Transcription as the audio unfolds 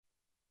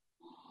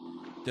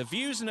The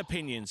views and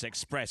opinions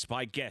expressed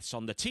by guests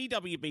on the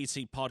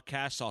TWBC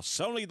podcast are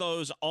solely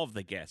those of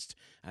the guest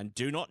and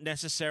do not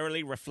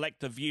necessarily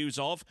reflect the views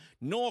of,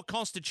 nor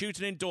constitute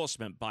an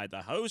endorsement by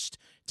the host,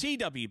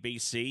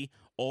 TWBC,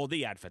 or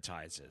the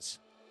advertisers.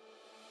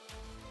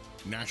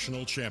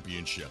 National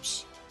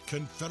championships,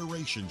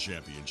 Confederation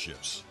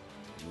championships,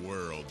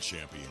 World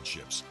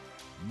championships,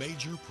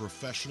 major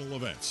professional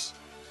events.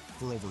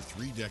 For over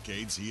 3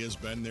 decades, he has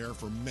been there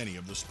for many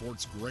of the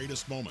sport's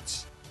greatest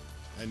moments.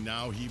 And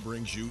now he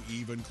brings you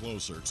even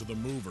closer to the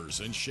movers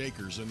and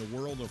shakers in the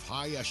world of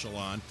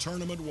high-echelon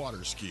tournament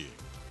water skiing.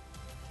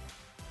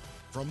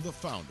 From the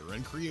founder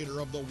and creator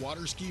of the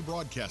Waterski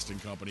Broadcasting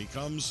Company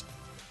comes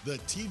the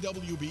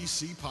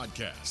TWBC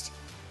Podcast.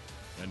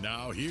 And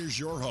now here's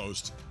your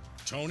host,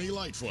 Tony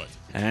Lightfoot.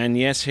 And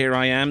yes, here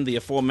I am, the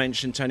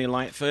aforementioned Tony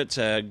Lightfoot.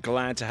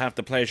 Glad to have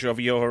the pleasure of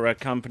your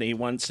company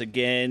once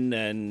again,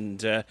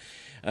 and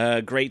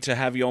great to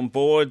have you on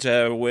board.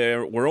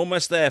 We're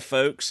almost there,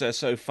 folks,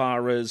 so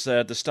far as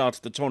the start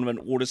of the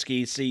tournament water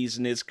ski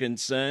season is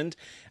concerned.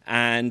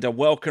 And a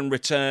welcome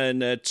return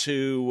to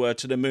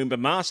the Moomba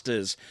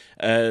Masters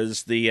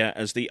as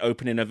the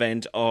opening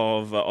event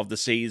of the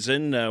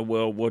season.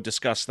 We'll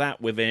discuss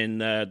that within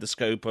the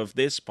scope of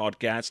this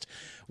podcast,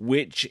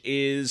 which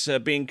is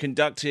being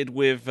conducted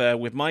with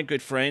my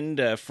good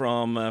friend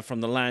from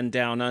the land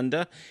down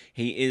under.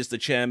 He is the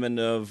chairman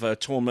of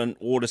Tournament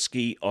Water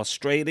Ski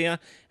Australia,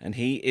 and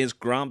he is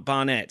Grant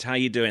Barnett. How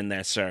you doing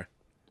there, sir?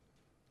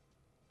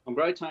 I'm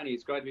great, Tony.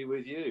 It's great to be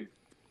with you.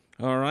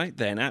 All right,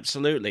 then,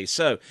 absolutely.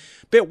 So,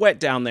 a bit wet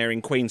down there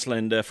in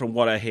Queensland, from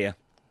what I hear.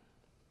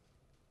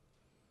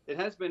 It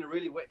has been a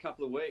really wet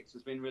couple of weeks.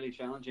 It's been really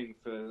challenging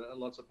for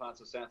lots of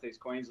parts of southeast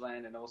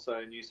Queensland and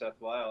also New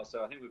South Wales.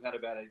 So I think we've had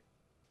about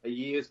a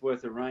year's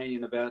worth of rain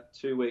in about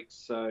 2 weeks.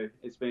 So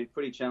it's been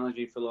pretty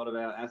challenging for a lot of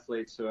our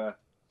athletes who are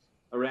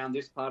around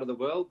this part of the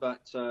world.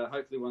 But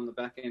hopefully we're on the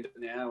back end of it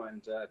now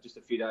and just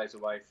a few days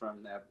away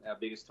from our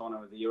biggest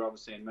tournament of the year,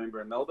 obviously in Moomba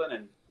in Melbourne,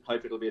 and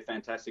hope it'll be a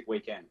fantastic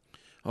weekend.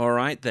 All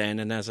right then,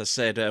 and as I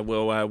said,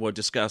 we'll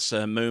discuss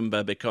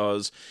Moomba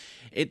because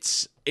it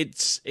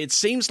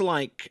seems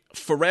like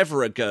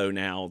forever ago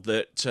now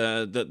that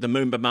the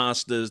Moomba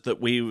Masters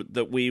that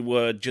we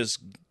were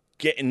just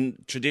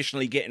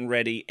traditionally getting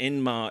ready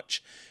in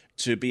March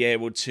to be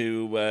able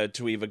to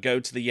either go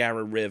to the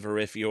Yarra River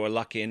if you were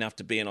lucky enough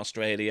to be in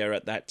Australia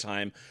at that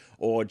time,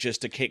 or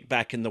just to kick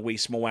back in the wee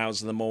small hours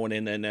of the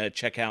morning and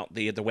check out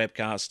the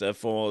webcast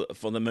for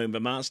the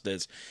Moomba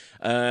Masters.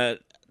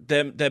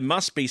 There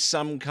must be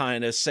some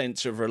kind of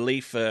sense of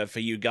relief for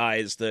you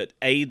guys that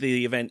A,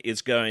 the event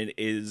is going,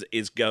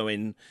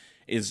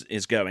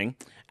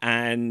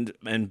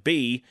 and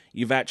B,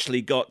 you've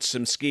actually got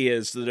some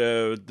skiers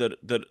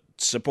that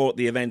support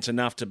the event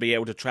enough to be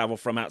able to travel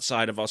from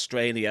outside of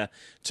Australia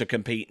to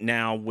compete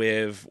now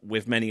with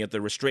many of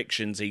the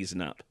restrictions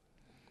easing up.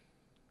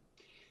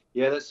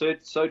 Yeah, that's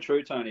so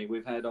true, Tony.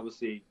 We've had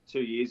obviously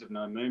 2 years of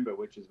no Moomba,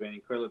 which has been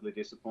incredibly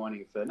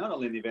disappointing for not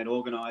only the event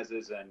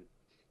organisers and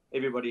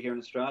everybody here in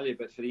Australia,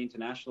 but for the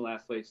international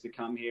athletes to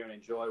come here and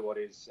enjoy what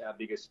is our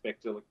biggest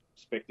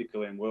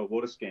spectacle in world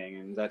water skiing,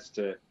 and that's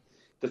to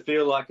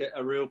feel like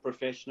a real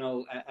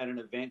professional at an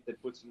event that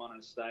puts them on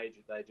a stage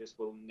that they just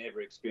will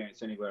never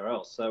experience anywhere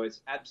else. So it's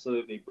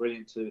absolutely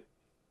brilliant to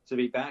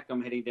be back.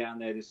 I'm heading down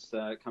there this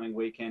coming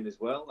weekend as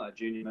well.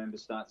 Junior Moomba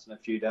starts in a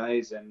few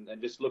days, and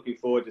just looking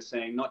forward to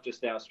seeing not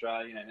just our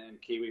Australian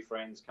and Kiwi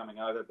friends coming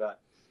over,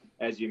 but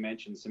as you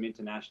mentioned, some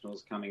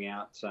internationals coming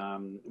out,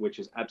 which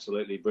is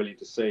absolutely brilliant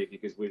to see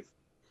because we've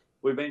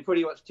been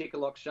pretty much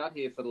tick-a-lock shut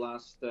here for the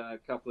last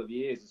couple of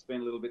years. It's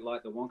been a little bit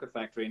like the Wonka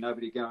factory,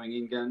 nobody going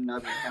in,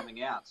 nobody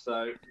coming out.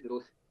 So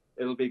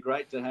it'll be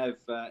great to have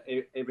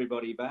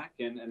everybody back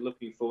and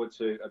looking forward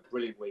to a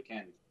brilliant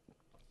weekend.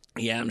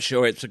 Yeah, I'm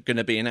sure it's going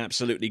to be an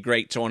absolutely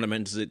great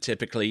tournament as it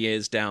typically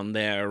is down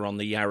there on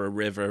the Yarra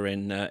River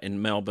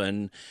in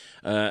Melbourne,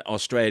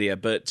 Australia.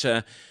 But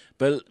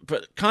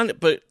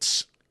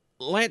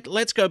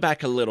let's go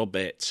back a little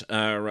bit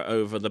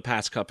over the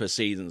past couple of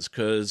seasons,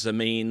 because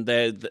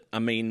Moomba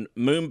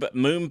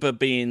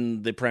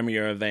being the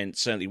premier event,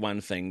 certainly one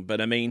thing, but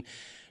I mean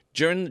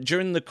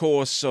during the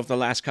course of the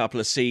last couple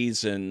of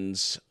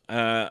seasons,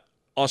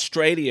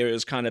 Australia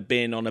has kind of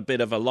been on a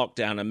bit of a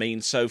lockdown. I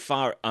mean, so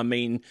far,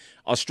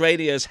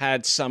 Australia's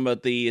had some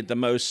of the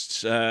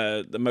most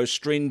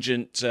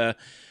stringent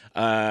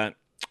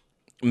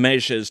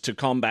measures to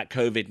combat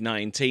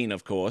COVID-19,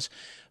 of course,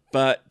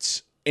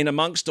 but in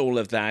amongst all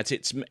of that,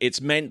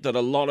 it's meant that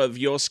a lot of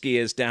your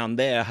skiers down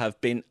there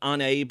have been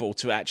unable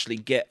to actually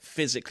get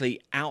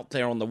physically out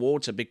there on the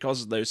water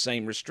because of those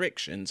same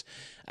restrictions.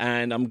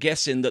 And I'm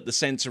guessing that the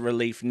sense of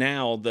relief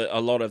now that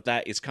a lot of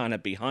that is kind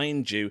of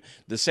behind you,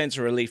 the sense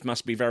of relief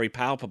must be very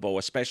palpable,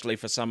 especially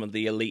for some of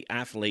the elite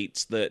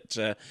athletes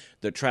that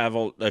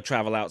travel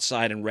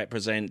outside and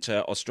represent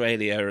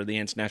Australia at the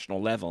international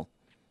level.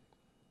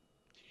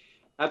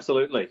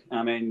 Absolutely.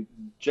 I mean,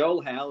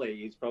 Joel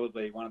Howley is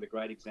probably one of the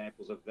great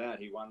examples of that.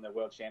 He won the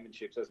World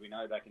Championships, as we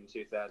know, back in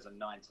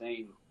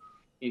 2019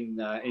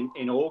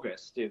 in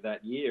August of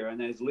that year,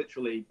 and has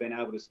literally been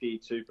able to ski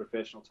 2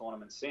 professional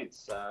tournaments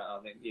since. I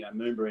think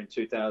Moomba in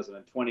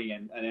 2020,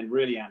 and then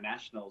really our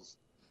nationals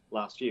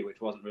last year,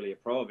 which wasn't really a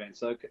pro event.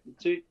 So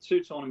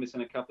two tournaments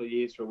in a couple of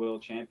years for a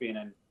world champion.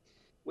 And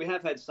we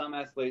have had some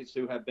athletes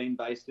who have been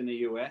based in the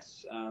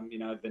US.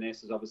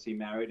 Vanessa's obviously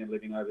married and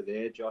living over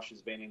there. Josh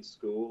has been in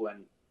school,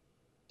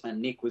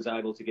 and Nick was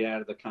able to get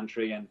out of the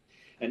country, and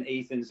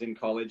Ethan's in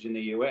college in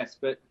the US.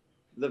 But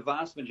the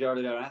vast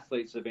majority of our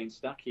athletes have been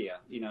stuck here,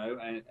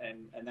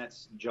 and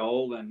that's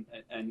Joel and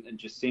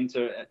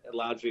Jacinta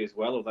largely as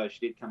well, although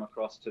she did come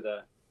across to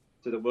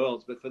the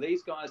Worlds. But for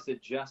these guys to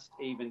just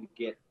even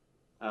get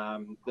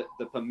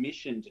the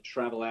permission to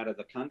travel out of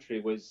the country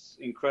was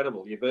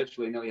incredible. You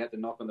virtually nearly had to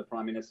knock on the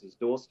Prime Minister's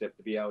doorstep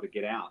to be able to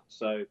get out.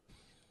 So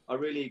I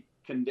really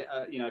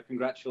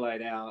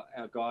congratulate our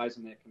guys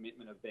and their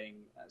commitment of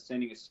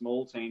sending a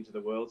small team to the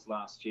Worlds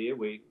last year.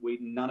 We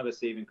none of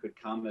us even could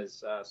come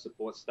as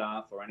support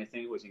staff or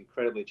anything. It was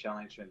incredibly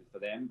challenging for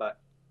them, but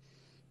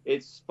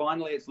it's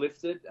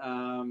lifted,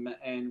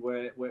 and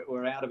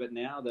we're out of it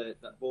now. The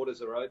borders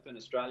are open,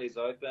 Australia's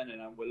open,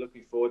 and we're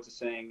looking forward to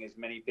seeing as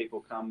many people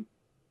come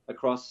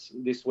across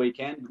this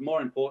weekend.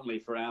 More importantly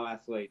for our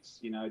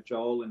athletes,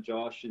 Joel and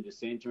Josh and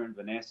Jacinta and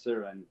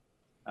Vanessa and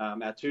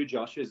our 2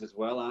 Joshes as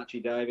well, Archie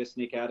Davis,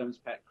 Nick Adams,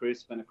 Pat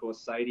Crisp, and of course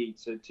Sadie,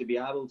 to be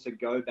able to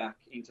go back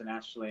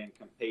internationally and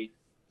compete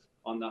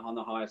on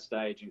the highest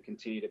stage and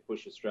continue to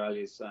push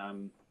Australia's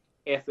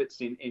efforts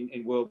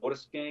in world water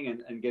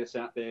skiing and get us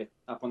out there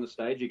up on the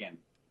stage again.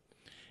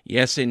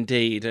 Yes,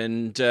 indeed,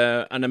 and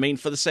I mean,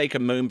 for the sake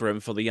of Moomba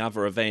and for the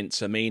other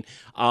events, I mean,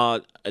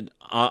 are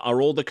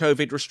all the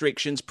COVID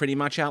restrictions pretty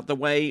much out the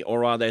way,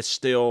 or are there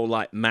still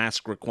like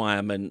mask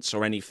requirements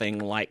or anything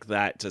like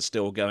that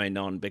still going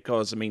on?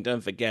 Because I mean,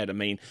 don't forget, I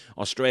mean,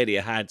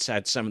 Australia had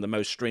some of the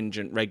most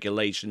stringent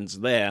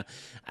regulations there,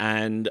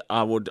 and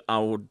I would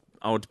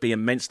be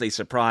immensely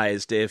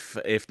surprised if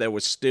there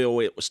was still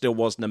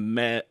wasn't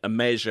a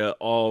measure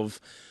of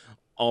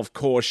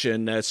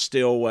caution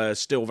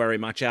still very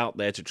much out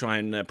there to try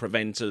and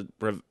prevent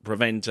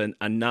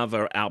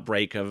another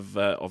outbreak of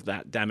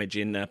that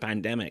damaging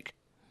pandemic.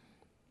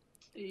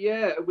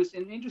 Yeah, it was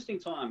an interesting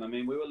time. I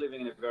mean, we were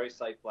living in a very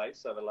safe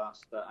place over the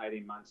last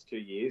 18 months, 2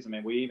 years. I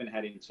mean, we even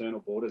had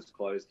internal borders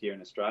closed here in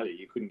Australia.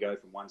 You couldn't go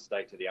from one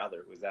state to the other.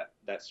 It was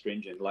that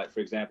stringent. Like, for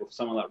example, for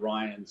someone like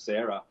Ryan and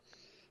Sarah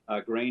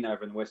Green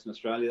over in Western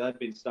Australia, they've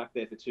been stuck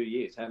there for 2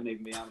 years, haven't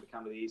even been able to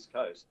come to the East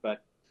Coast.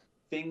 But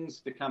things,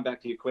 to come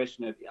back to your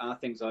question of, are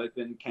things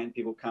open? Can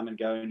people come and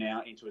go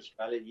now into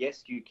Australia?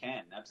 Yes, you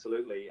can,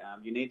 absolutely.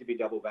 You need to be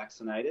double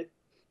vaccinated.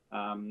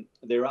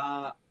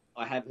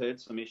 I have heard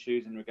some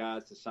issues in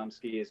regards to some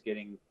skiers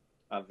getting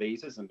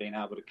visas and being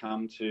able to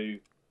come to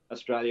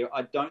Australia.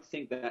 I don't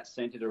think that's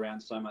centred around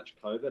so much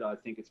COVID. I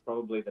think it's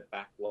probably the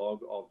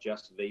backlog of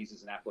just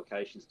visas and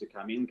applications to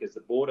come in, because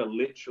the border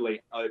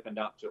literally opened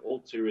up to all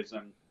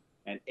tourism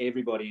and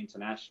everybody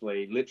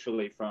internationally,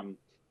 literally from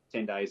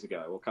 10 days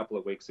ago or a couple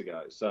of weeks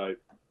ago. So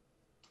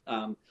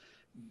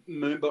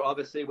Moomba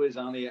obviously was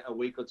only a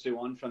week or two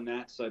on from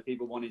that, so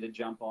people wanting to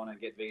jump on and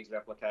get visa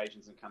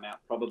applications and come out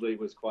probably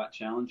was quite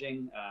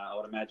challenging. I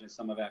would imagine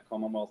some of our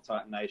Commonwealth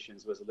type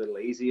nations was a little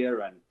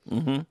easier,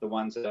 and the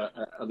ones that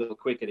are a little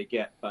quicker to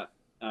get. But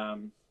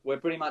we're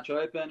pretty much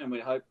open, and we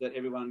hope that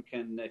everyone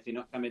can, if you're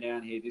not coming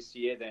down here this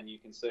year, then you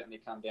can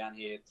certainly come down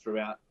here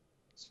throughout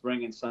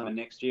spring and summer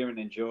next year and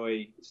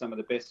enjoy some of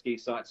the best ski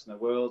sites in the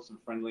world, some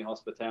friendly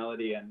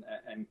hospitality, and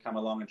come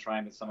along and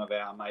train with some of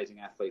our amazing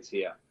athletes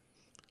here.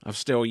 I've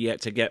still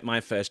yet to get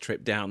my first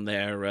trip down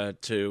there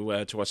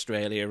to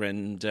Australia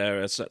and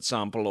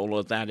sample all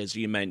of that, as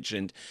you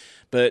mentioned.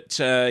 But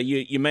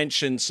you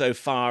mentioned, so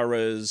far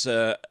as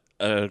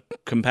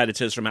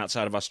competitors from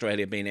outside of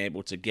Australia being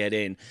able to get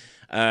in.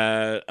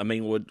 I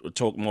mean, we'll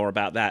talk more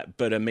about that.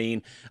 But I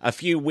mean, a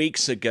few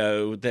weeks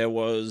ago, there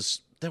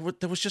was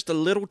just a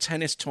little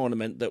tennis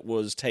tournament that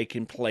was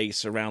taking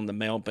place around the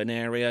Melbourne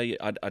area.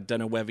 I don't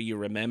know whether you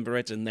remember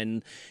it. And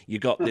then you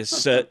got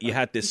this, you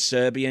had this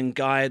Serbian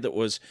guy that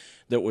was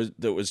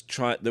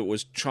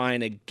trying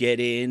to get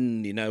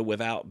in,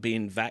 without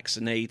being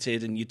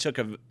vaccinated.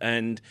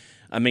 And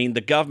I mean,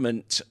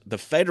 the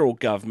federal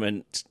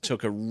government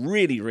took a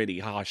really, really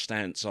harsh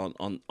stance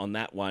on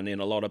that one in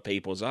a lot of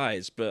people's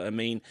eyes. But I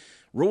mean,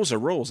 rules are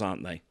rules,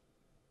 aren't they?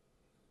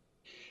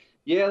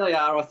 Yeah, they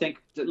are. I think,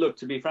 look,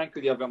 to be frank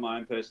with you, I've got my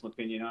own personal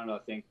opinion on it. I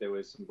think there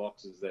was some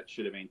boxes that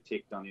should have been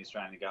ticked on the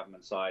Australian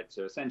government side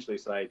to essentially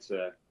say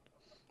to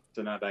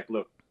Novak,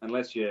 look,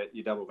 unless you're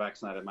double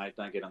vaccinated, mate,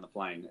 don't get on the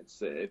plane.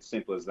 It's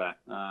simple as that.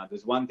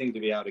 There's one thing to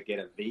be able to get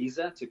a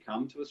visa to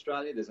come to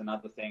Australia. There's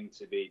another thing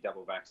to be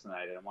double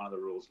vaccinated, and one of the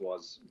rules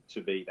was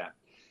to be that.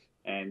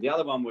 And the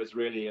other one was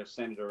really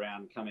centered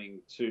around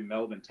coming to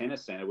Melbourne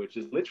Tennis Centre, which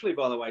is literally,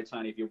 by the way,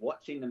 Tony, if you're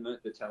watching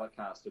the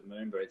telecast of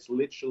Moomba, it's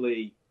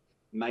literally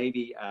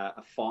maybe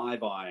a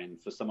 5-iron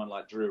for someone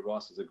like Drew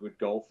Ross, as a good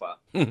golfer,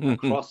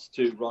 across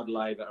to Rod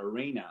Laver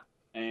Arena.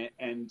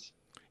 And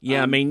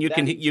Yeah, I mean, you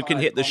can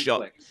hit the shot.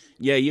 complex.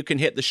 Yeah, you can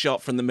hit the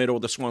shot from the middle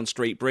of the Swan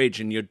Street Bridge,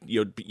 and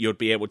you'd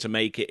be able to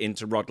make it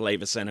into Rod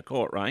Laver Centre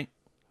Court, right?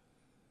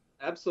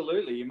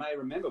 Absolutely. You may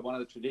remember one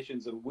of the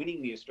traditions of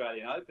winning the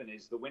Australian Open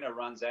is the winner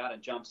runs out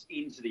and jumps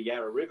into the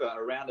Yarra River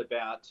around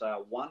about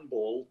one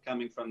ball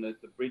coming from the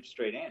Bridge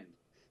Street end.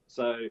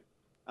 So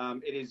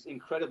it is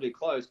incredibly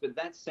close, but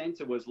that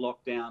centre was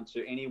locked down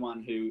to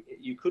anyone who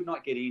you could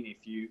not get in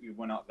if you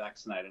were not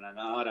vaccinated. And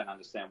I don't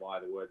understand why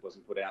the word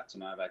wasn't put out to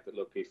Novak that,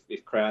 look,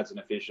 if crowds and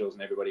officials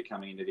and everybody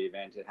coming into the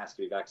event, it has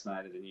to be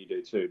vaccinated, and you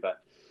do too.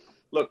 But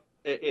look,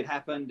 it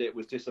happened. It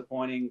was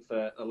disappointing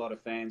for a lot of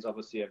fans,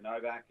 obviously, of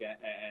Novak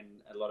and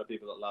a lot of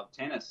people that love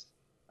tennis.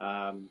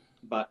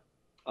 But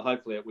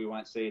hopefully we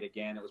won't see it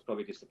again. It was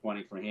probably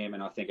disappointing for him.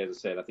 And I think, as I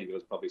said, there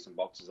was probably some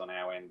boxes on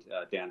our end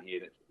down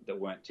here that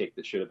weren't ticked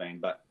that should have been.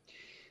 But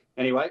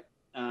anyway,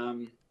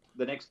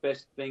 the next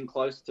best thing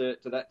close to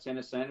that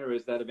tennis centre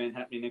is that event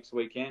happening next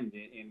weekend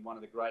in one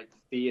of the great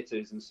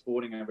theatres and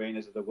sporting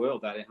arenas of the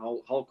world, that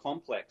whole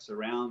complex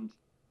around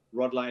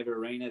Rod Laver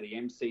Arena, the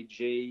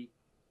MCG.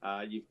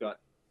 You've got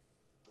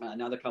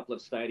another couple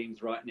of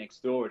stadiums right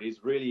next door. It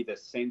is really the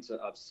centre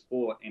of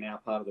sport in our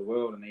part of the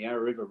world, and the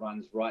Yarra River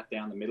runs right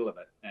down the middle of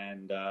it.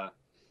 And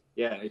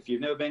if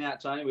you've never been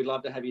out, Tony, we'd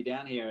love to have you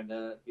down here, and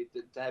to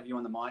have you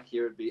on the mic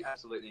here would be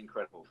absolutely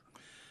incredible.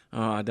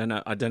 Oh, I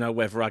don't know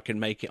whether I can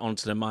make it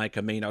onto the mic.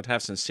 I mean, I'd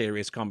have some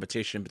serious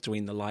competition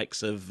between the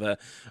likes of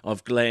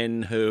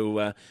Glenn,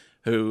 who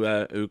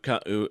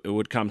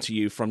would come to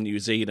you from New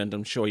Zealand.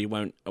 I'm sure you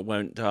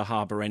won't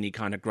harbour any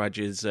kind of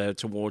grudges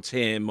towards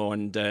him,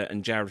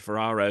 and Jared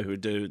Ferraro, who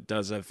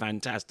does a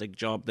fantastic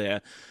job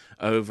there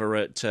over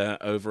at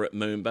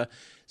Moomba.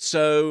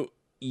 So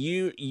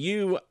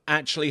you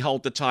actually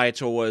hold the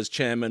title as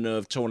chairman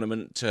of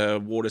Tournament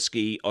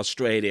Waterski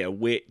Australia,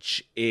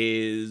 which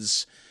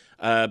is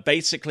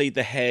basically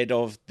the head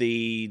of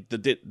the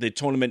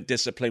tournament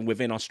discipline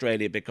within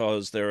Australia,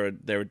 because there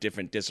are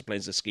different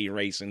disciplines of ski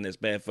racing. There's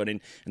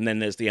barefooting, and then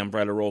there's the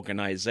umbrella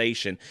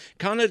organisation.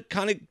 Kind of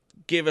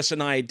give us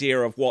an idea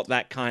of what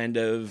that kind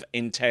of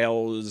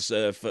entails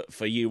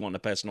for you on a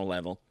personal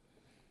level.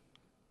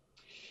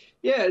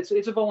 Yeah, it's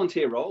a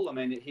volunteer role. I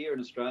mean, here in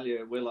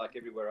Australia, we're like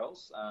everywhere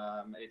else.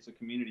 It's a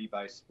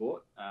community-based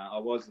sport. I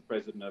was the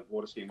president of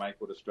Waterski and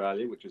Wakeboard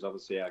Australia, which is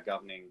obviously our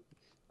governing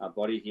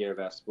body here of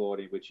our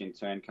sport, which in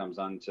turn comes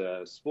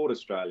under Sport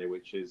Australia,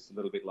 which is a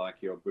little bit like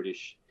your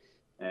British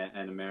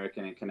and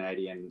American and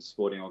Canadian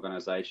sporting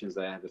organisations.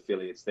 They have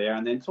affiliates there.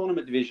 And then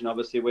Tournament Division,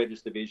 obviously, we're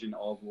just a division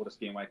of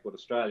Waterski and Wakeboard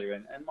Australia.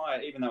 And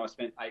even though I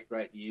spent 8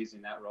 great years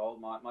in that role,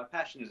 my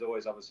passion has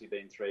always obviously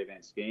been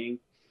 3-event skiing,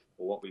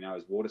 or what we know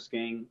as water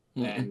skiing.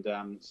 Mm-hmm.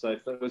 And so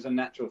it was a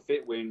natural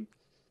fit when,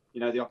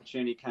 the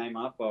opportunity came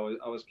up.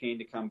 I was keen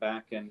to come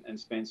back and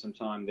spend some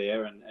time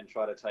there and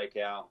try to take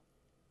our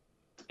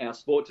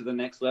sport to the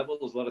next level.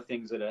 There's a lot of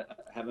things that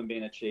haven't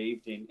been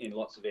achieved in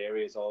lots of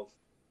areas of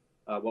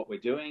what we're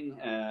doing,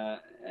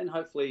 and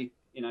hopefully,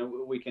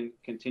 we can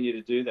continue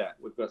to do that.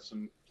 We've got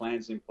some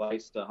plans in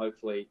place to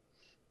hopefully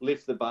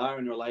lift the bar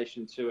in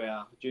relation to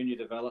our junior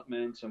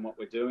development and what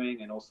we're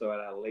doing, and also at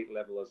our elite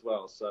level as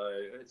well. So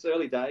it's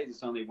early days.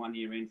 It's only 1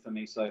 year in for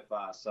me so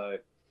far. So,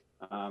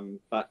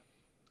 but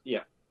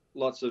yeah,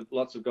 lots of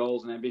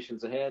goals and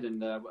ambitions ahead,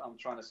 and I'm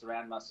trying to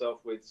surround myself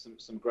with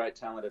some great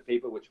talented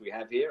people, which we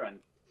have here, and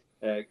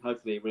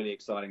hopefully really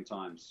exciting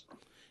times.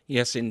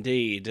 Yes,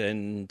 indeed.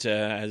 And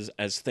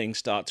as things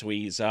start to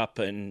ease up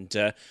and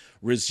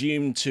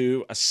resume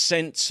to a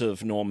sense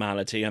of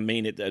normality, I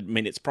mean,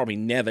 it's probably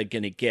never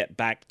going to get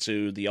back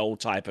to the old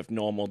type of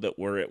normal that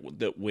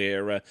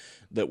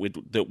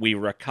we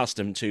were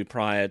accustomed to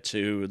prior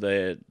to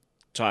the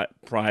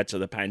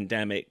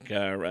pandemic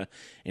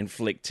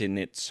inflicting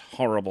its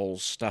horrible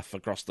stuff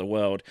across the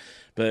world.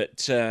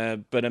 But I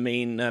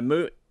mean,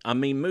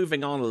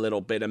 moving on a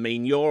little bit. I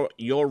mean, your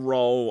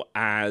role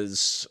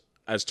as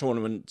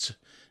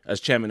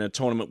chairman of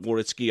Tournament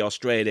Waterski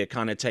Australia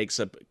kind of takes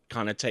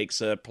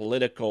a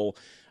political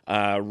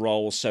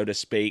role, so to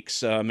speak.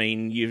 So I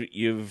mean,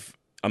 you've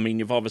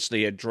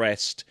obviously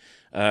addressed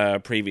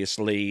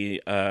previously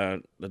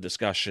the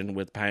discussion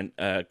with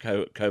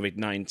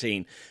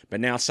COVID-19, but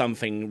now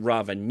something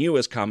rather new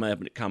has come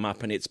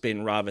up, and it's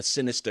been rather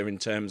sinister in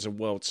terms of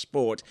world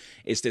sport.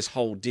 Is this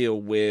whole deal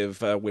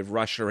with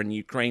Russia and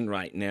Ukraine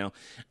right now?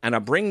 And I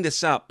bring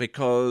this up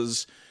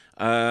because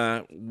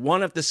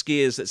one of the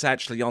skiers that's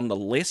actually on the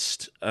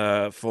list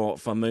for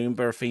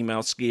Moomba, a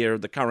female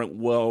skier, the current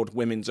world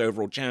women's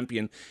overall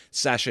champion,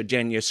 Sasha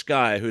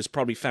Jeniowskaya, who's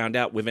probably found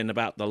out within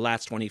about the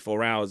last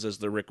 24 hours as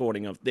the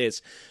recording of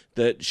this,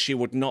 that she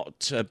would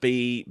not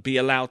be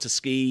allowed to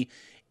ski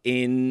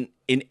in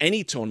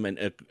any tournament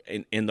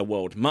in the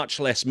world, much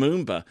less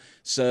Moomba.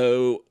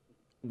 So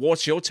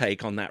what's your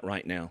take on that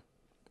right now?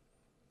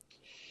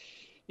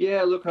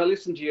 Yeah, look, I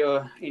listened to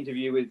your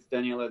interview with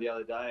Daniela the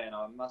other day, and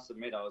I must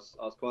admit I was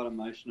quite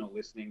emotional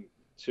listening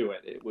to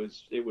it. It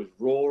was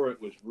raw, it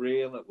was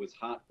real, it was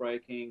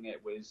heartbreaking,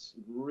 it was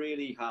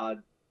really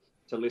hard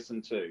to listen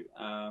to,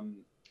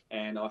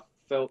 and I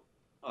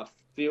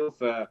feel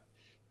for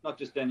not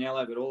just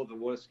Daniela, but all of the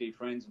waterski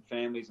friends and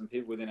families and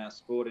people within our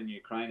sport in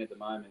Ukraine at the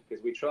moment,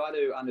 because we try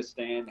to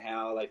understand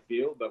how they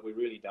feel, but we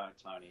really don't,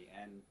 Tony.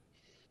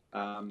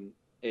 And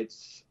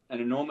it's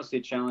an enormously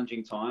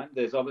challenging time.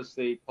 There's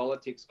obviously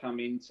politics come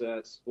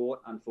into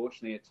sport,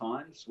 unfortunately, at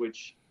times,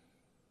 which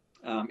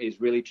is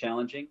really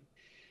challenging.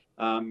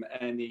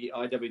 And the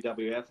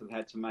IWWF have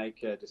had to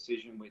make a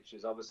decision, which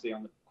is obviously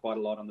quite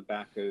a lot on the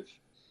back of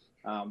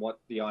what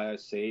the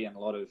IOC and a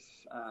lot of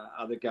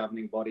other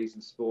governing bodies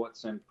in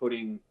sports, and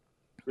putting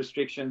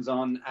restrictions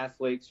on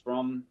athletes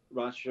from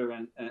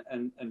Russia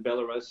and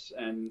Belarus,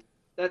 and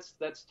that's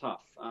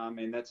tough. I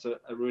mean, that's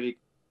a really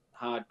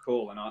hard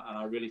call, and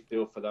I really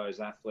feel for those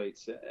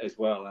athletes as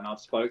well. And I've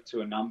spoke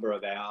to a number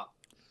of our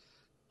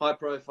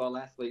high-profile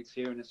athletes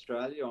here in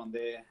Australia on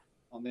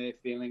their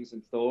feelings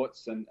and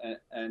thoughts,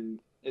 and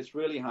it's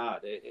really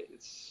hard.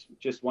 It's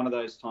just one of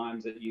those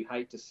times that you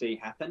hate to see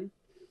happen,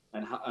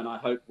 and I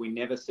hope we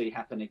never see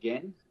happen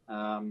again.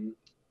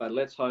 But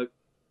let's hope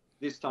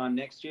this time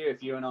next year,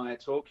 if you and I are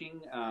talking,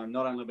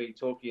 not only are we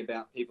talking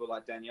about people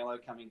like Daniela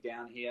coming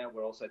down here,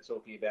 we're also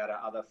talking about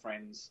our other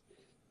friends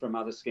from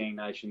other skiing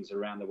nations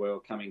around the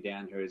world coming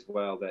down here as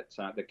well that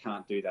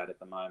can't do that at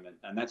the moment.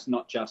 And that's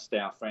not just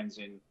our friends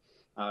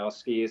our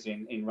skiers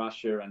in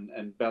Russia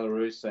and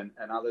Belarus and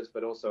others,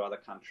 but also other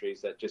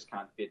countries that just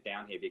can't get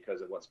down here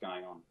because of what's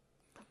going on.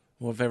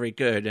 Well, very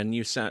good. And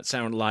you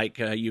sound like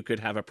you could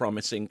have a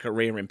promising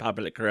career in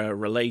public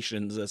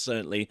relations,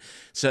 certainly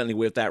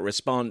with that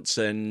response,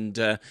 and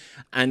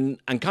kind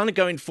of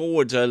going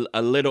forward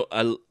a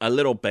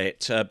little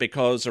bit,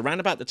 because around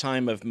about the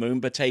time of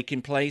Moomba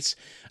taking place,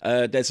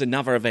 there's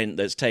another event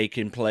that's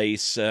taking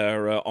place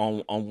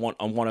on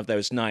one of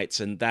those nights,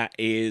 and that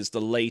is the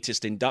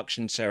latest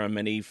induction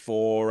ceremony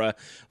for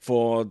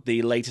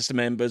the latest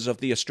members of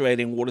the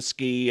Australian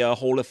Waterski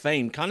Hall of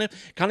Fame. Kind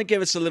of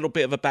give us a little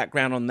bit of a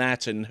background on that,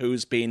 and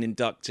who's being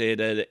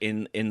inducted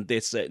in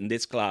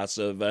this class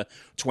of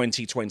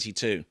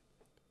 2022.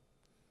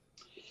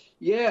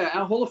 Yeah,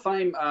 our Hall of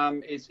Fame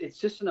it's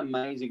just an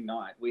amazing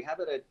night. We have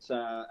it at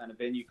a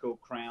venue called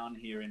Crown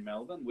here in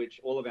Melbourne,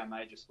 which all of our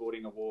major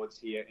sporting awards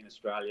here in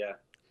Australia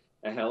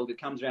are held. It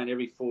comes around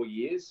every 4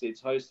 years. It's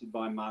hosted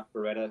by Mark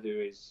Beretta, who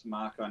is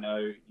Mark. I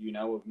know you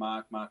know of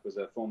Mark. Mark was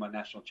a former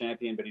national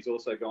champion, but he's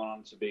also gone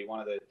on to be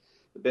one of the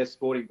best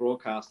sporting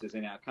broadcasters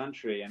in our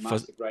country, and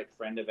Mark's a great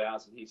friend of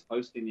ours, and he's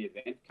hosting the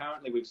event.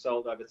 Currently, we've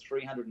sold over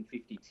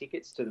 350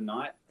 tickets to the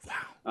night.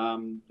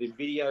 Wow. The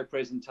video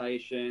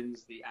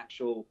presentations, the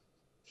actual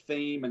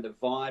theme and the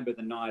vibe of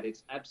the night,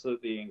 it's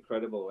absolutely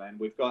incredible. And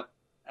we've got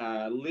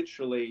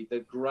literally the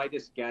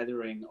greatest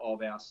gathering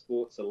of our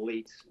sports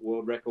elite,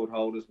 world record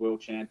holders, world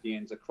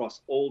champions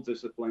across all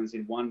disciplines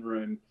in one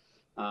room,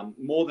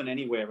 more than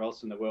anywhere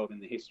else in the world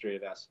in the history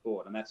of our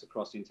sport, and that's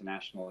across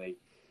internationally.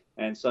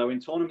 And so in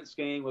tournament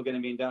skiing, we're going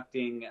to be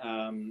inducting,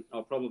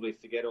 I'll probably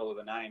forget all of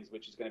the names,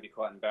 which is going to be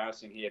quite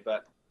embarrassing here,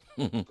 but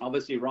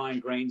obviously Ryan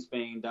Green's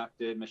being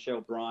inducted,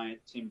 Michelle Bryant,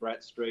 Tim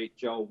Bradstreet,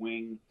 Joel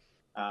Wing,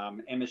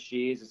 Emma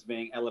Shears is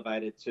being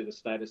elevated to the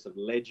status of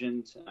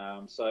legend.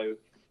 So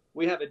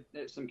we have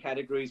some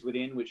categories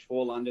within which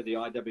fall under the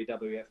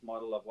IWWF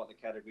model of what the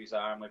categories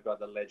are, and we've got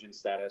the legend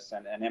status,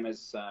 and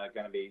Emma's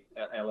going to be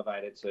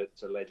elevated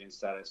to legend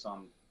status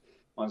on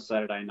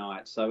Saturday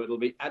night. So it'll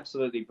be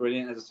absolutely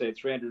brilliant. As I said,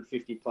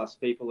 350 plus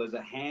people. There's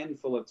a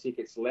handful of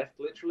tickets left,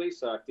 literally.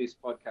 So if this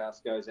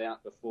podcast goes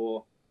out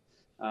before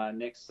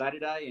next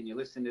Saturday and you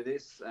listen to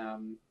this,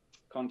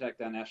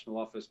 contact our national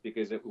office,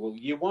 because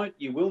you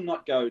will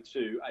not go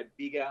to a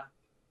bigger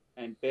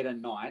and better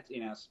night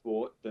in our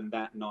sport than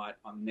that night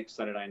on next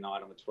Saturday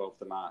night on the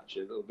 12th of March.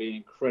 It'll be an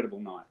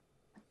incredible night.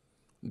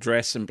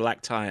 Dress and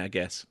black tie, I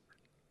guess.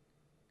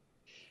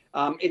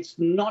 It's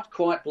not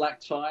quite black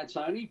tie,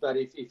 Tony, but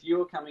if you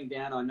were coming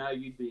down, I know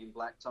you'd be in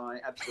black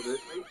tie,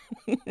 absolutely.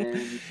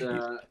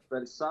 And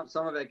but some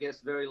of our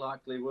guests very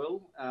likely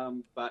will.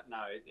 But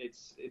no,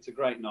 it's a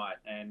great night,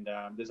 and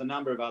there's a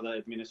number of other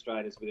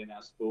administrators within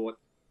our sport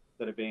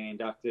that are being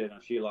inducted, and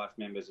a few life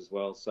members as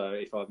well. So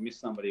if I've missed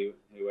somebody,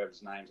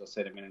 whoever's names I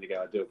said a minute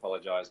ago, I do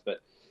apologise.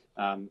 But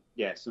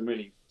yeah, some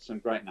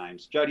great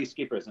names. Jodie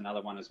Skipper is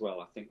another one as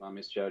well. I think I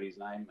missed Jodie's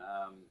name,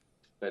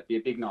 but it'd be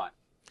a big night.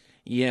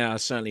 Yeah, I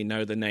certainly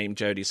know the name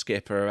Jodie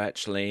Skipper.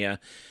 Actually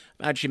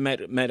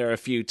met her a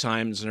few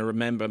times, and I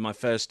remember my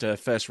first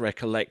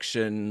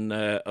recollection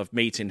of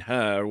meeting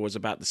her was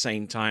about the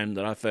same time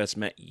that I first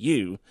met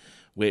you,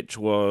 which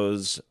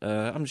was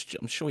I'm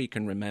sure you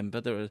can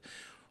remember. There was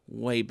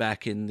way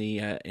back in the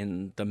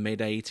mid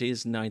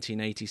 '80s,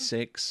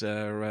 1986.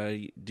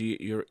 Do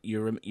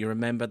you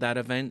remember that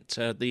event,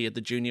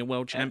 the Junior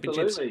World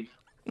Championships? Absolutely.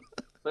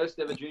 First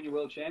ever Junior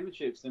World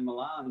Championships in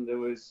Milan. There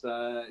was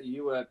a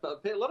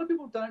lot of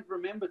people don't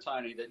remember,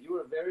 Tony, that you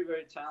were a very,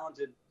 very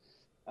talented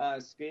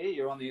skier.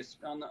 You're on the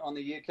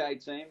UK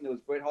team. There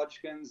was Brett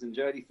Hodgkins and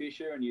Jodie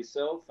Fisher and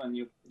yourself, and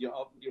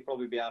you'll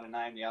probably be able to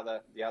name the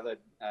other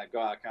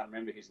guy. I can't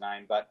remember his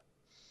name, but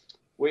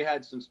we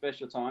had some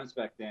special times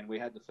back then. We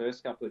had the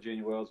first couple of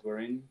Junior Worlds were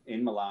in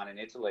Milan in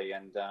Italy,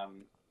 and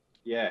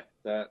they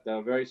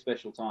were very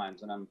special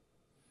times, and I'm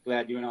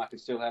glad you and I could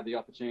still have the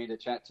opportunity to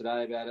chat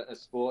today about a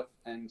sport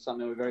and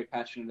something we're very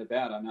passionate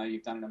about. I know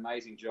you've done an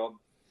amazing job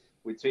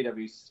with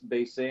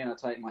TWBC, and I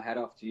take my hat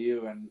off to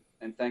you and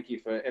thank you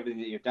for everything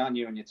that you've done,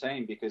 you and your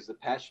team, because the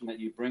passion that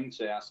you bring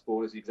to our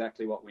sport is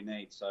exactly what we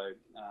need. So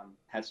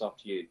hats off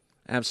to you.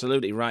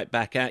 Absolutely, right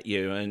back at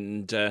you,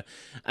 and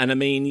I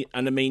mean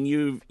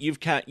you've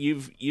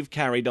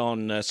carried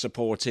on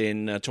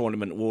supporting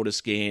tournament water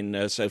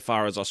skiing so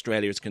far as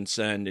Australia is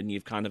concerned, and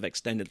you've kind of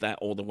extended that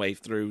all the way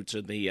through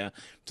to the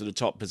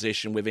top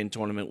position within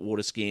tournament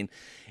water skiing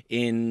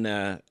in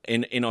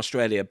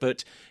Australia.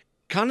 But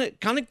kind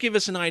of give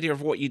us an idea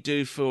of what you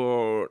do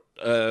for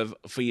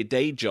your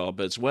day job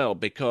as well,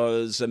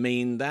 because I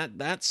mean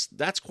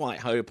that's quite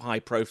high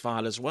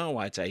profile as well,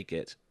 I take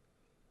it.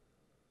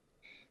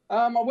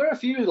 I wear a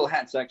few little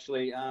hats,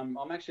 actually. I'm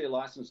actually a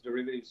licensed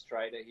derivatives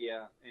trader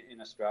here in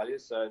Australia,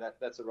 so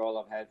that's a role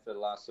I've had for the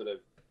last sort of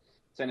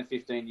 10 or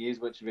 15 years,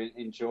 which I've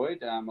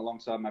enjoyed,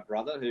 alongside my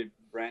brother, who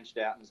branched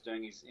out and is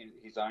doing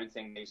his own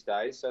thing these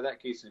days. So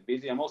that keeps me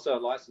busy. I'm also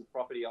a licensed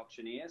property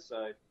auctioneer,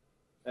 so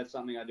that's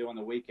something I do on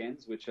the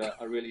weekends, which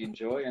I really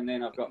enjoy. And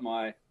then I've got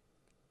my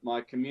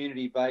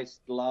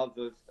community-based love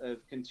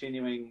of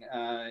continuing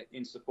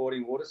in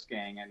supporting water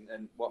skiing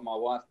and what my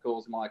wife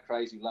calls my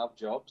crazy love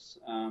jobs.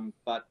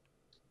 But,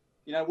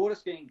 you know, water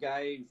skiing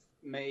gave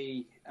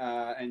me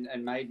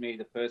and made me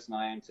the person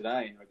I am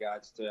today in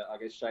regards to, I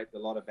guess, shaped a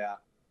lot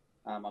about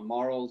my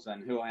morals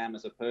and who I am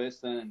as a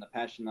person and the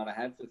passion that I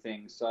have for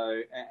things.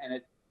 So, and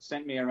it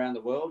sent me around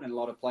the world in a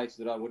lot of places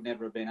that I would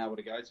never have been able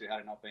to go to had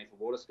it not been for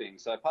water skiing.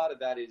 So part of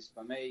that is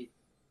for me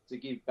to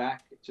give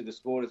back to the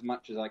sport as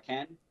much as I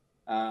can.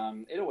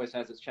 It always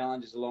has its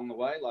challenges along the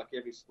way, like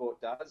every sport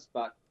does,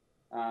 but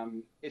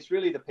it's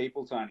really the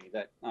people, Tony,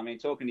 that, I mean,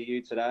 talking to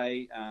you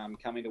today,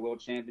 coming to World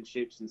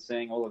Championships and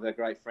seeing all of our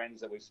great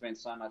friends that we've spent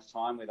so much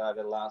time with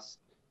over the last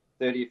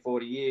 30 or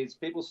 40 years,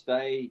 people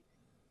stay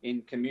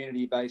in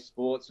community-based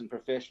sports and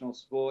professional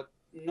sport,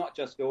 not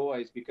just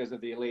always because of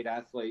the elite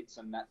athletes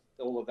and that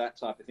all of that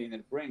type of thing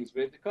that it brings,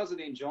 but because of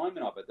the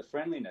enjoyment of it, the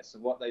friendliness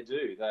of what they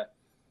do,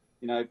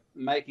 you know,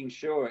 making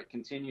sure it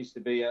continues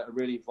to be a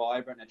really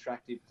vibrant,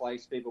 attractive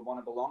place people want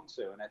to belong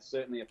to. And that's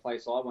certainly a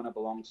place I want to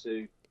belong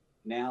to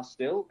now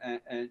still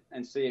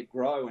and see it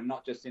grow, and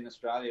not just in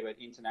Australia, but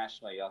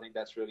internationally. I think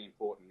that's really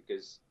important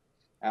because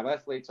our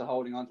athletes are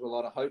holding on to a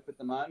lot of hope at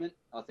the moment.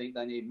 I think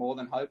they need more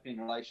than hope in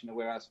relation to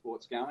where our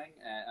sport's going,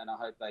 and I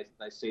hope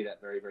they see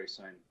that very, very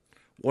soon.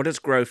 What does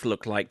growth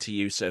look like to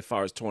you so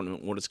far as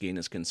tournament water skiing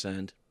is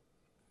concerned?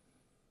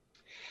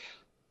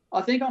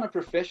 I think on a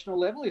professional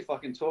level, if I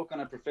can talk on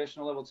a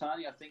professional level,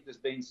 Tony, I think there's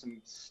been some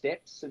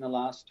steps in the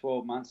last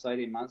 12 months,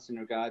 18 months in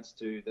regards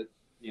to the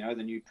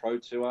new Pro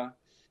Tour.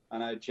 I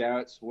know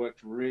Jarrett's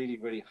worked really,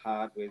 really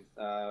hard with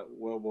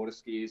World Water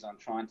Skiers on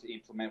trying to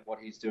implement what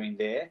he's doing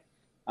there.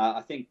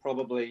 I think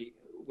probably,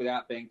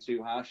 without being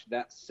too harsh,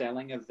 that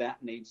selling of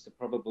that needs to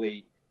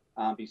probably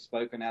be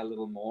spoken out a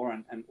little more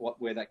and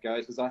where that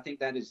goes, because I think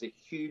that is a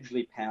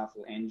hugely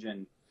powerful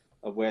engine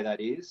of where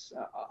that is.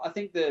 I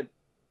think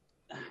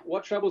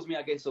what troubles me,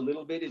 I guess, a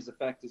little bit is the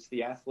fact it's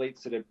the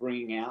athletes that are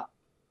bringing out,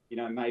 you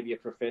know, maybe a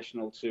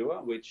professional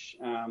tour, which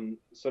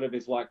sort of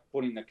is like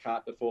putting the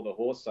cart before the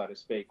horse, so to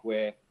speak,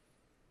 where,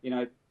 you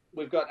know,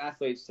 we've got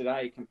athletes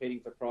today competing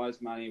for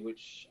prize money,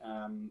 which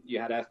you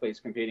had athletes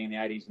competing in the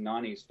 80s and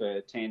 90s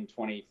for $10,000,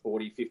 $20,000,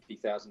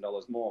 $40,000,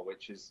 $50,000 more,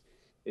 which is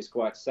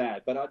quite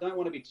sad. But I don't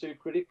want to be too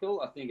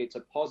critical. I think it's a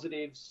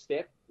positive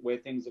step where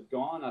things have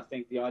gone. I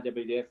think the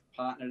IWDF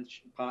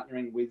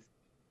partnering with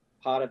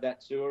part of that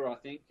tour, I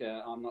think,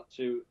 I'm not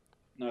too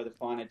know the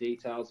finer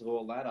details of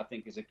all that, I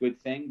think is a good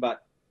thing.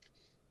 But,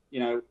 you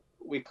know,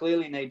 we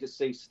clearly need to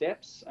see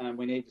steps, and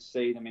we need to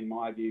see them, in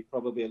my view,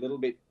 probably a little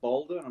bit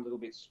bolder and a little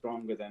bit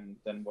stronger than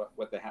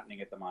what they're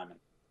happening at the moment.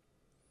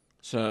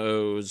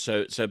 So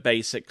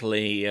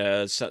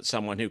basically,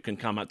 someone who can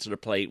come up to the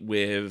plate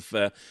with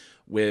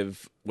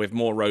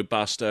more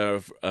robust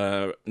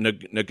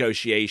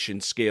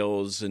negotiation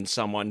skills, and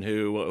someone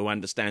who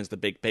understands the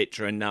big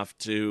picture enough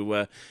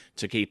to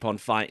keep on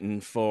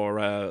fighting for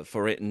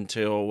it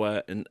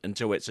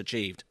until it's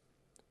achieved.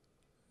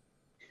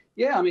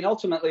 Yeah, I mean,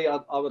 ultimately,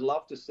 I would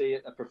love to see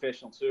a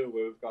professional tour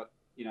where we've got,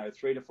 you know,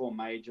 3 to 4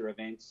 major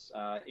events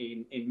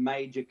in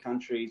major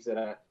countries that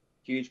are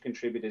huge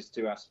contributors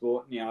to our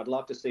sport. You know, I'd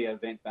love to see an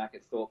event back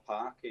at Thorpe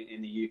Park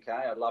in the UK.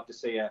 I'd love to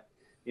see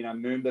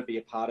Moomba be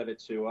a part of a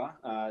tour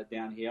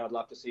down here. I'd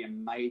love to see a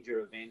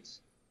major event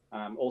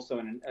also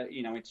in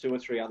 2 or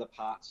 3 other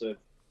parts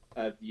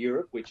of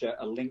Europe, which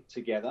are linked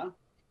together,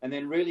 and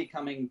then really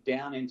coming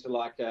down into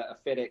like a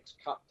FedEx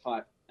Cup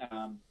type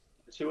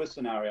tour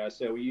scenario.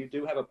 So you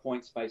do have a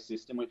points-based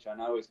system, which I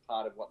know is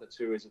part of what the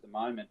tour is at the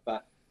moment,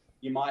 but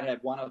you might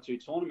have 1 or 2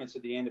 tournaments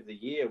at the end of the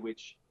year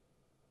which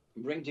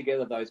bring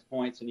together those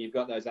points, and you've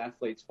got those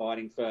athletes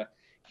fighting for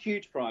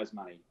huge prize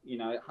money, you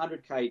know,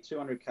 100K,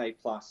 200K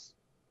plus,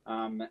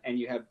 and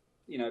you have,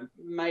 you know,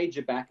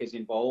 major backers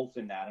involved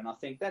in that. And I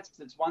think that's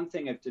one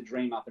thing to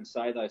dream up and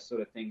say those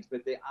sort of things,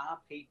 but there are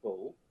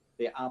people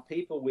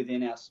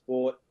within our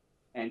sport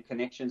and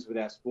connections with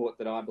our sport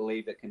that I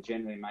believe that can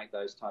generally make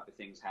those type of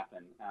things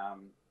happen.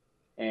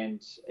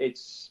 And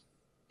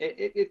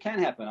it can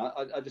happen.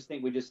 I just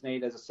think we just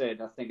need, as I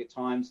said, I think at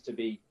times to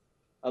be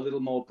a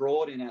little more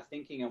broad in our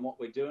thinking and what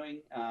we're doing,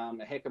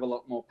 a heck of a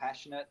lot more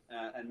passionate,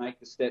 and make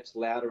the steps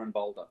louder and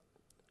bolder.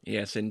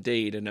 Yes,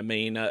 indeed, and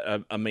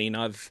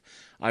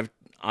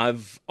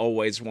I've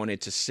always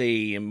wanted to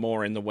see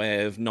more in the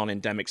way of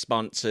non-endemic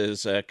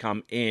sponsors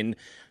come in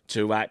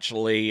to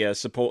actually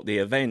support the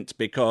event,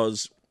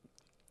 because,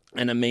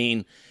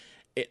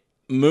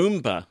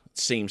 Moomba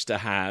seems to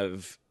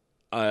have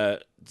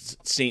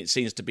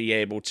seems to be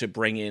able to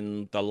bring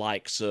in the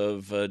likes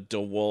of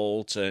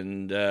DeWalt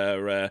and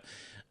a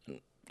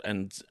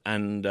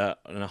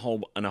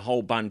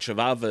whole bunch of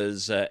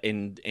others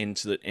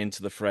into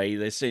the fray.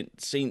 They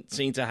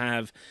seem to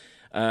have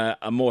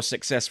a more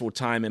successful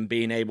time in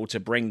being able to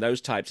bring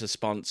those types of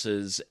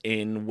sponsors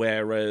in,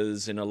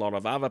 whereas in a lot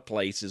of other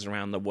places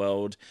around the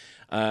world,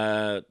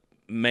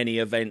 many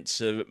events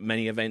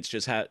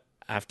just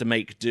have to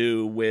make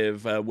do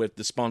with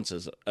the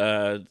sponsors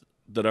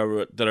that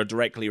are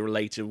directly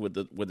related with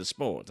the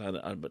sport. I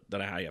don't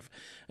know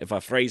if I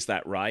phrased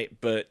that right,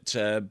 but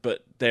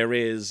there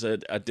is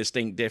a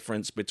distinct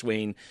difference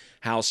between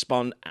how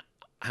sponsors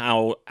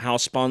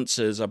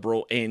are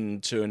brought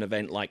into an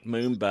event like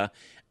Moomba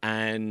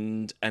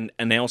and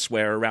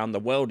elsewhere around the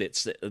world.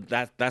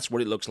 That's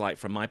what it looks like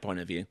from my point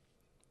of view.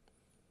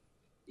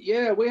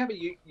 Yeah, we have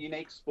a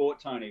unique sport,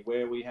 Tony,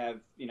 where we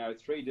have,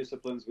 3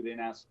 disciplines within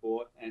our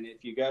sport. And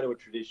if you go to a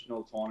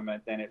traditional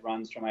tournament, then it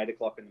runs from 8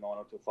 o'clock in the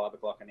morning till 5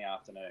 o'clock in the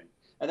afternoon.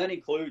 And that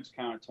includes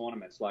current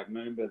tournaments like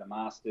Moomba, the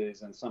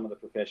Masters, and some of the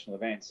professional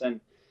events. And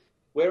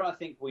where I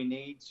think we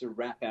need to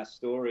wrap our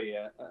story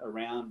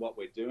around what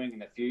we're doing in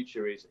the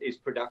future is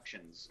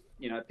productions.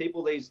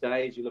 People these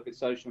days, you look at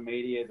social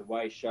media, the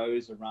way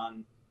shows are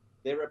run,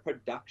 they're a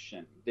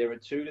production. They're a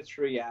 2 to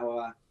 3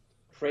 hour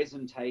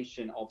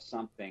presentation of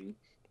something.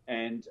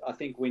 And I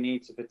think we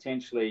need to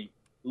potentially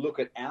look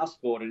at our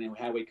sport and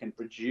how we can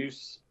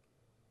produce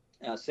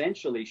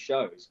essentially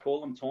shows.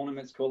 Call them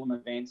tournaments, call them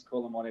events,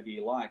 call them whatever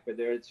you like. But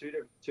they're a 2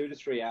 to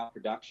 3 hour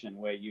production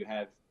where you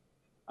have,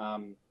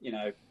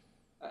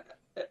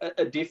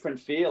 a different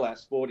feel. Our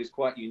sport is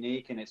quite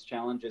unique in its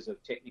challenges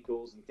of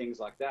technicals and things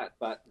like that.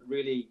 But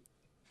really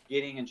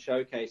getting and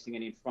showcasing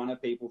it in front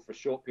of people for a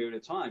short period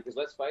of time. Because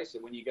let's face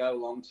it, when you go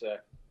along to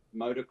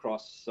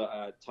motocross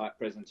type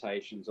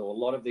presentations, or a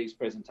lot of these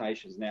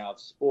presentations now of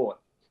sport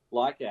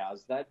like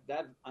ours, they've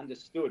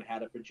understood how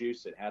to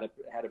produce it, how to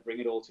bring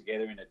it all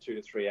together in a 2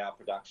 to 3 hour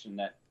production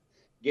that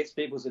gets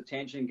people's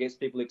attention, gets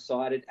people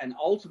excited, and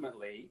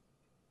ultimately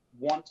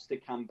wants to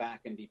come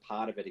back and be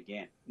part of it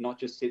again, not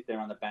just sit there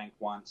on the bank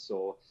once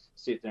or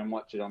sit there and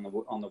watch it on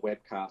the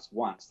webcast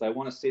once. They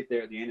want to sit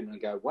there at the end of it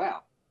and go,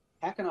 wow,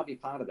 how can I be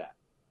part of that?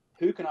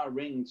 Who can I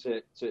ring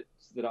to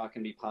that I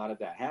can be part of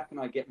that? How can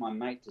I get my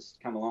mate to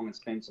come along and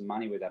spend some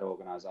money with that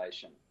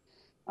organisation?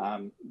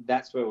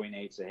 That's where we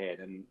need to head.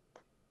 And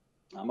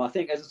I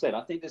think, as I said, I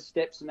think there's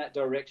steps in that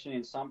direction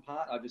in some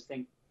part. I just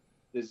think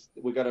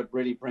we've got to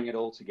really bring it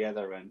all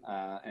together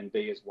and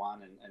be as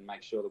one and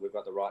make sure that we've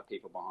got the right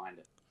people behind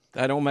it.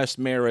 That almost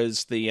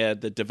mirrors the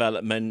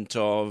development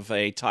of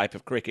a type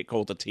of cricket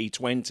called the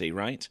T20,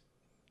 right?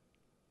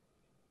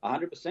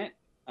 100%.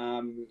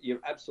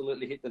 You've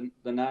absolutely hit the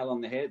nail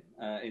on the head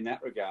in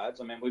that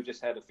regards. I mean, we've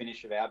just had a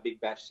finish of our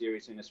Big Bash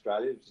series in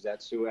Australia, which is our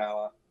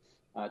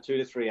 2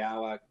 to 3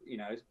 hour,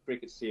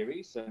 cricket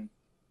series.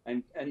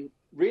 And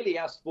really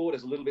our sport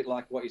is a little bit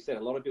like what you said. A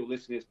lot of people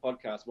listening to this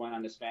podcast won't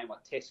understand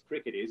what Test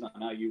cricket is. I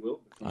know you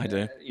will. I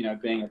do.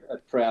 Being a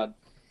proud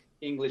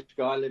English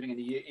guy living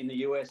in the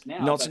US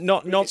now.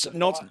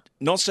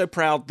 Not so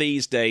proud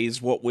these days.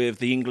 What with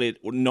the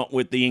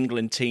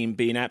England team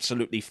being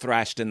absolutely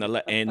thrashed in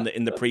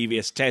the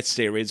previous Test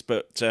series,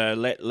 but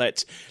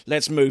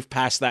let's move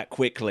past that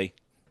quickly.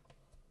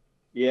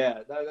 Yeah,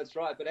 no, that's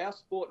right. But our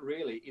sport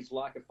really is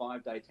like a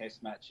 5-day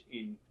Test match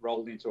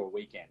rolled into a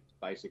weekend,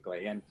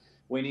 basically. And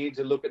we need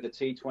to look at the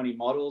T20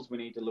 models. We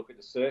need to look at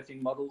the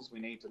surfing models. We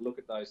need to look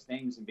at those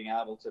things and being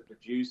able to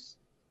produce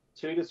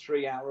 2 to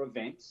 3 hour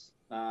events.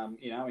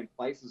 In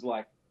places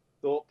like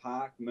Thorpe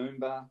Park,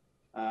 Moomba,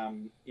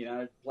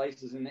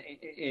 places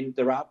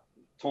there are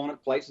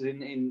tournament places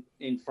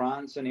in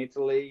France and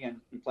Italy and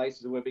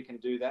places where we can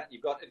do that.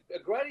 You've got a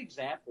great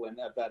example of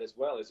that as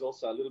well. Is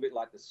also a little bit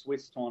like the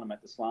Swiss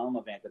tournament, the slalom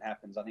event that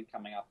happens, I think,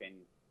 coming up in,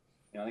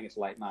 I think it's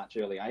late March,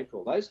 early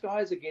April. Those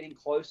guys are getting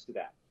close to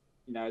that.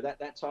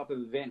 That type of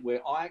event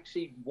where I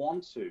actually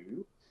want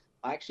to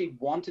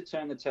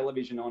turn the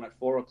television on at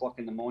 4 o'clock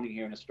in the morning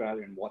here in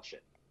Australia and watch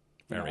it.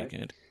 Very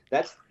good.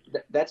 That's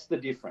the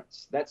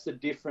difference. That's the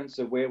difference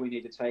of where we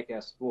need to take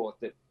our sport.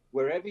 That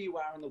wherever you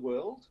are in the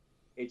world,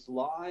 it's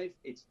live,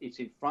 it's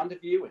in front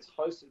of you, it's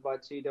hosted by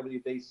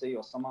TWBC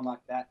or someone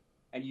like that,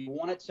 and you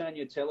want to turn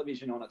your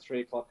television on at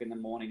 3 o'clock in the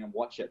morning and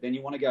watch it. Then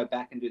you want to go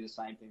back and do the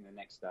same thing the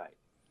next day.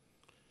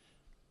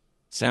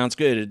 Sounds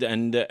good,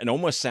 and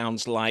almost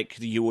sounds like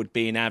you would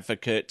be an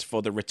advocate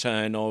for the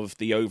return of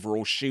the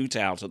overall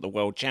shootout at the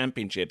World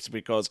Championships,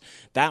 because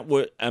that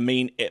would,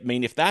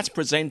 if that's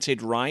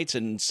presented right,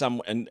 and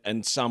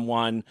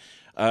someone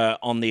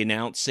on the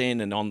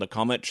announcing and on the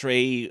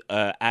commentary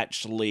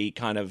actually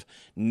kind of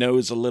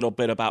knows a little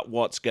bit about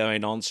what's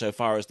going on so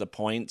far as the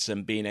points,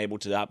 and being able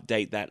to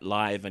update that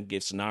live and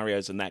give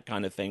scenarios and that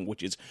kind of thing,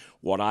 which is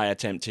what I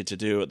attempted to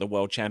do at the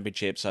World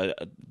Championships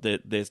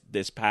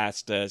this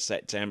past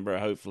September.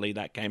 Hopefully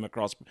that came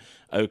across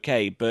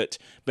okay, but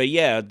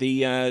yeah,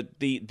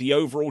 the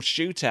overall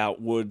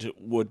shootout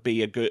would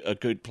be a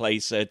good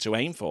place to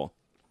aim for.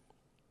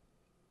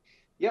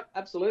 Yep,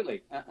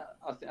 absolutely.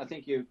 I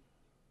think you're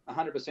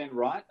 100%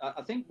 right.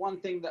 I think one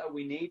thing that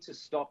we need to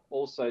stop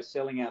also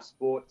selling our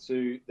sport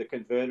to the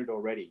converted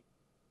already.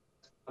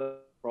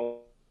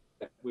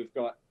 We've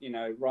got,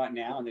 right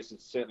now, and this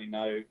is certainly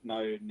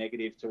no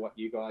negative to what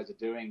you guys are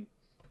doing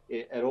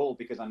at all,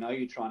 because I know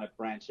you're trying to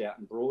branch out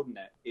and broaden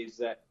it, is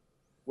that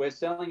we're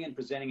selling and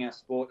presenting our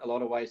sport a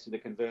lot of ways to the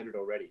converted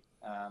already,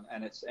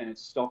 and it's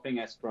stopping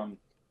us from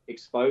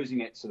exposing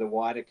it to the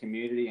wider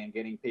community and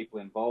getting people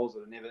involved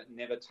that have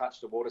never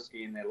touched a water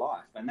ski in their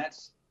life, and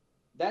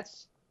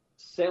that's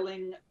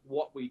selling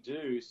what we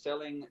do,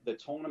 selling the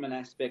tournament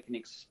aspect and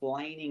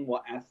explaining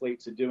what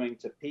athletes are doing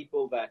to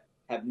people that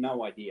have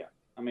no idea.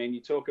 I mean,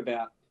 you talk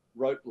about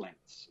rope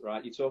lengths,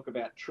 right? You talk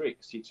about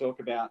tricks. You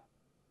talk about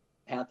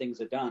how things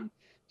are done.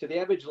 To the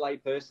average lay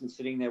person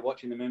sitting there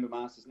watching the Moomba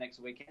Masters next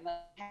weekend, they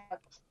have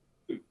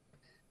no clue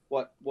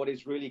what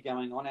is really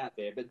going on out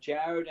there. But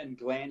Jared and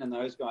Glenn and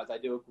those guys, they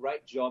do a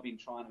great job in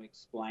trying to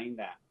explain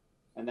that.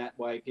 And that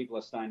way people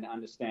are starting to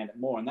understand it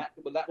more. And that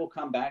will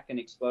come back and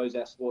expose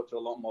our sport to a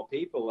lot more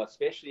people,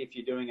 especially if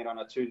you're doing it on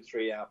a 2 to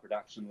 3 hour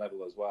production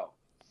level as well.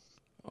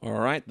 All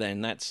right,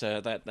 then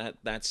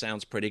that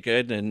sounds pretty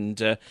good,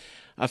 and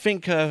I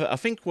think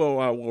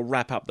we'll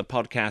wrap up the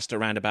podcast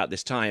around about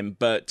this time.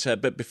 But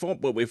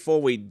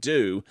before we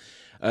do,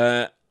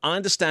 I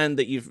understand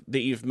that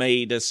you've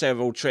made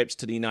several trips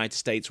to the United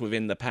States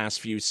within the past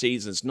few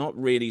seasons, not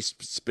really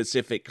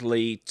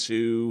specifically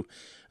to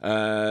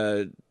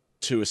a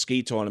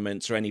ski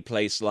tournaments or any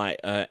place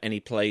like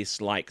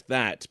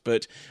that.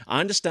 But I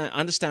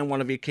understand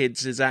one of your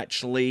kids is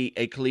actually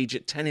a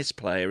collegiate tennis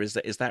player. Is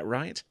that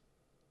right?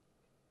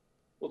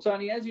 Well,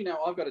 Tony, as you know,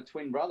 I've got a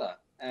twin brother,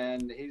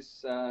 and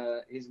his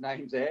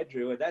name's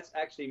Andrew, and that's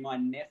actually my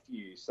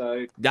nephew.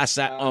 So that's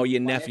that. Your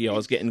nephew. I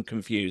was getting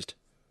confused.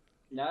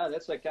 No,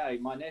 that's okay.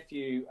 My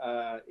nephew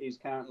is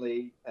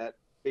currently at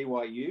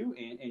BYU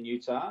in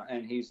Utah,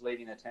 and he's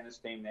leading the tennis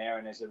team there,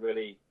 and is a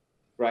really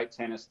great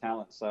tennis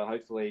talent. So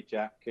hopefully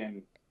Jack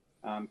can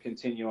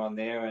continue on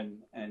there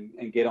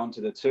and get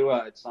onto the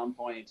tour at some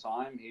point in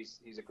time. He's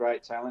a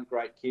great talent,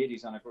 great kid.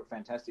 He's on a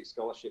fantastic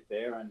scholarship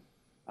there, and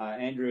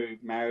Andrew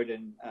married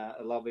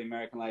a lovely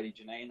American lady,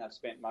 Janine. They've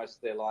spent most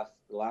of their life,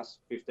 the last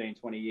 15,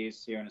 20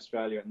 years here in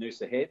Australia at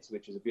Noosa Heads,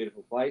 which is a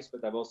beautiful place, but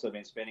they've also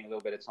been spending a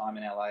little bit of time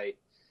in LA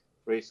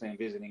recently and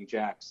visiting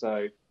Jack.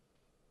 So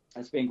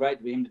it's been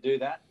great for him to do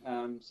that.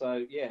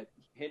 So, yeah,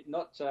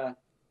 not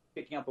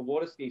picking up a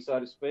water ski, so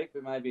to speak,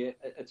 but maybe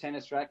a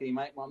tennis racket. He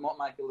might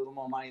make a little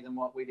more money than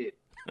what we did.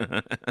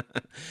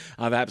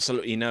 I've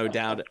absolutely no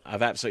doubt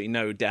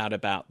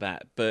about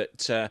that.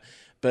 But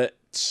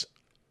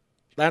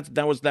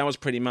that was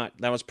pretty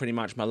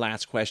much my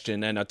last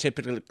question, and I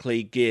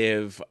typically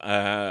give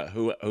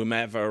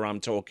whomever I'm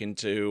talking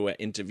to,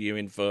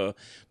 interviewing for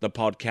the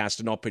podcast,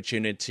 an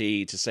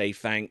opportunity to say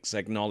thanks,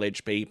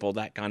 acknowledge people,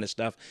 that kind of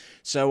stuff.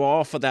 So I'll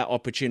offer that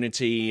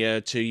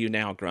opportunity to you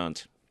now,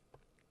 Grant.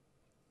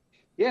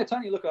 Yeah,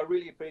 Tony, look, I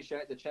really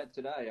appreciate the chat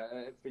today.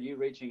 For you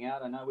reaching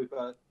out, I know we've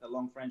got a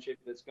long friendship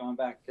that's gone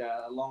back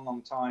a long,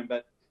 long time,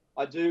 but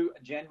I do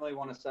genuinely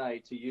want to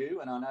say to you,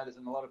 and I know there's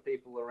a lot of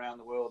people around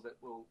the world that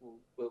will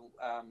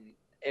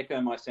echo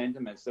my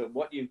sentiments, that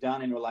what you've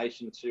done in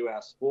relation to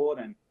our sport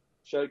and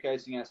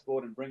showcasing our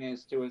sport and bringing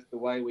us to the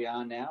way we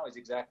are now is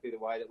exactly the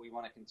way that we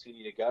want to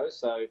continue to go.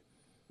 So,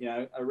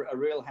 a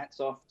real hats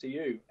off to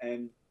you,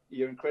 and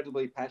you're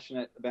incredibly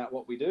passionate about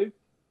what we do.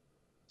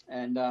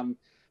 And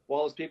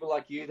while there's people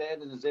like you there,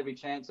 then there's every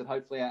chance that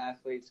hopefully our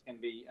athletes can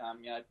be,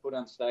 put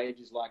on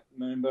stages like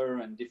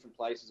Moomba and different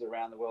places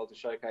around the world to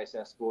showcase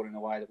our sport in a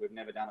way that we've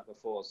never done it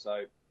before.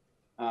 So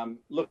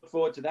look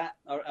forward to that.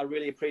 I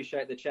really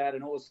appreciate the chat,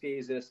 and all the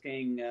skiers that are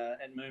skiing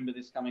at Moomba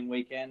this coming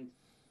weekend.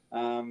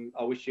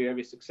 I wish you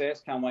every success.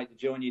 Can't wait to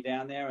join you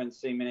down there and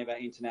see many of our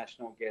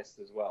international guests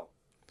as well.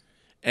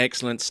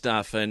 Excellent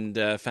stuff, and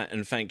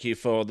thank you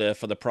for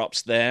the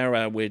props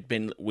there.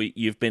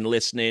 You've been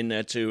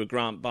listening to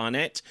Grant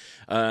Barnett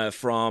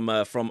from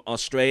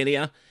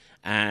Australia,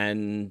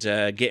 and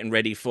getting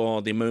ready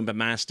for the Moomba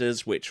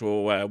Masters, which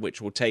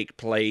will take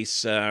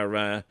place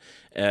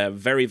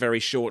very, very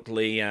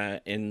shortly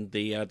in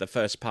the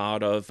first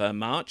part of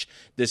March.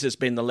 This has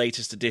been the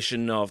latest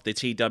edition of the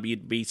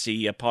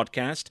TWBC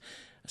podcast.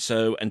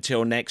 So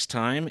until next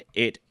time,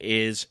 it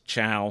is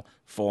ciao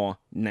for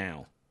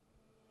now.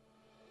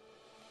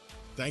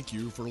 Thank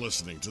you for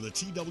listening to the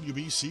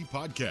TWBC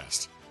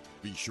Podcast.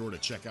 Be sure to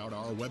check out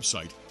our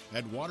website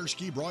at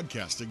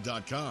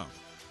waterskibroadcasting.com.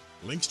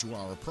 Links to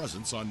our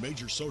presence on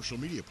major social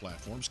media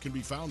platforms can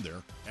be found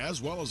there,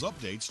 as well as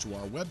updates to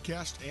our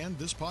webcast and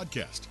this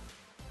podcast.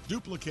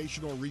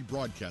 Duplication or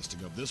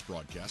rebroadcasting of this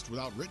broadcast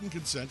without written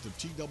consent of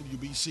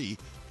TWBC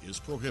is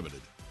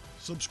prohibited.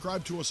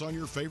 Subscribe to us on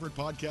your favorite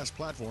podcast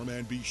platform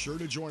and be sure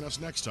to join us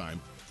next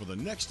time for the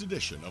next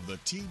edition of the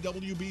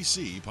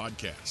TWBC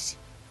Podcast.